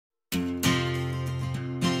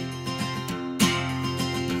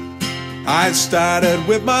I started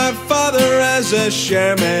with my father as a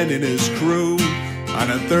chairman in his crew,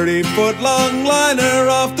 on a 30-foot long liner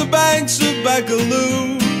off the banks of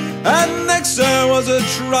Baccaloo. And next there was a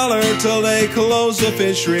trawler till they closed the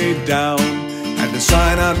fishery down. Had to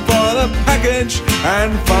sign on for the package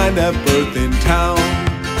and find a berth in town.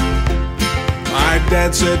 My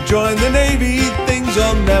dad said, join the Navy, things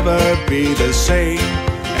will never be the same.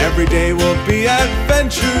 Every day will be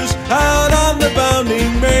adventures out on the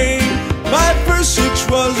bounding main. My first hitch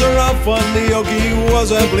was a rough one, the Okie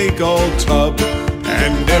was a bleak old tub,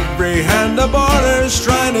 and every hand aboarders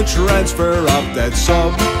trying to transfer up that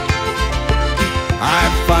sub. I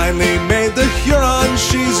finally made the Huron,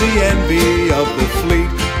 she's the envy of the fleet.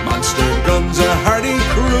 Monster guns, a hardy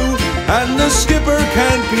crew, and the skipper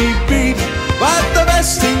can't be beat. But the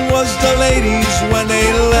best thing was the ladies when they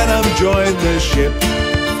let them join the ship.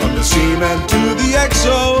 From the seaman to the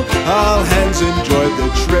XO, all hands enjoyed the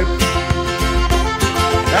trip.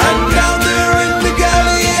 And down there in the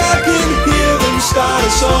galley I can hear them start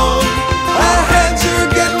a song. Our hands are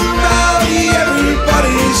getting rowdy,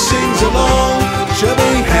 everybody sings along. She'll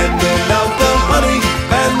be handing out the honey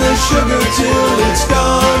and the sugar till it's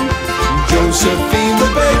gone. Josephine the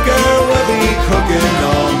Baker will be cooking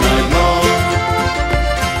all night long.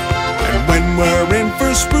 And when we're in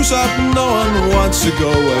for spruce up, no one wants to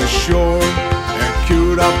go ashore. They're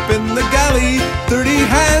queued up in the galley, 30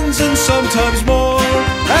 hands and sometimes more.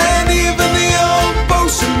 And even the old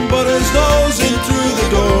bosun put his nose in through the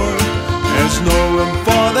door. There's no room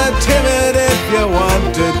for the timid if you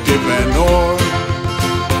want to dip an oar.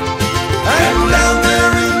 And down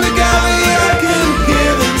there in the galley I can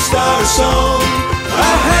hear them start a song.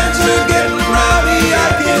 Our hands are getting rowdy, I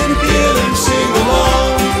can hear them sing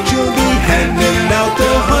along. She'll be handing out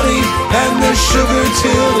the honey and the sugar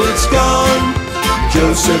till it's gone.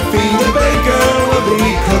 Josephine the Baker will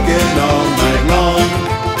be cooking all night long.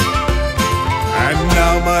 And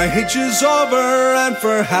now my hitch is over and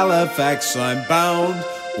for Halifax I'm bound.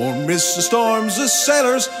 Won't miss the storms, the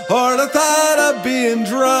sailors, or the thought of being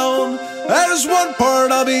drowned. There's one port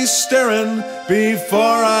I'll be staring before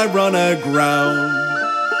I run aground.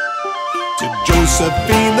 To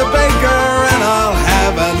Josephine the Baker, and I'll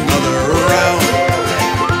have a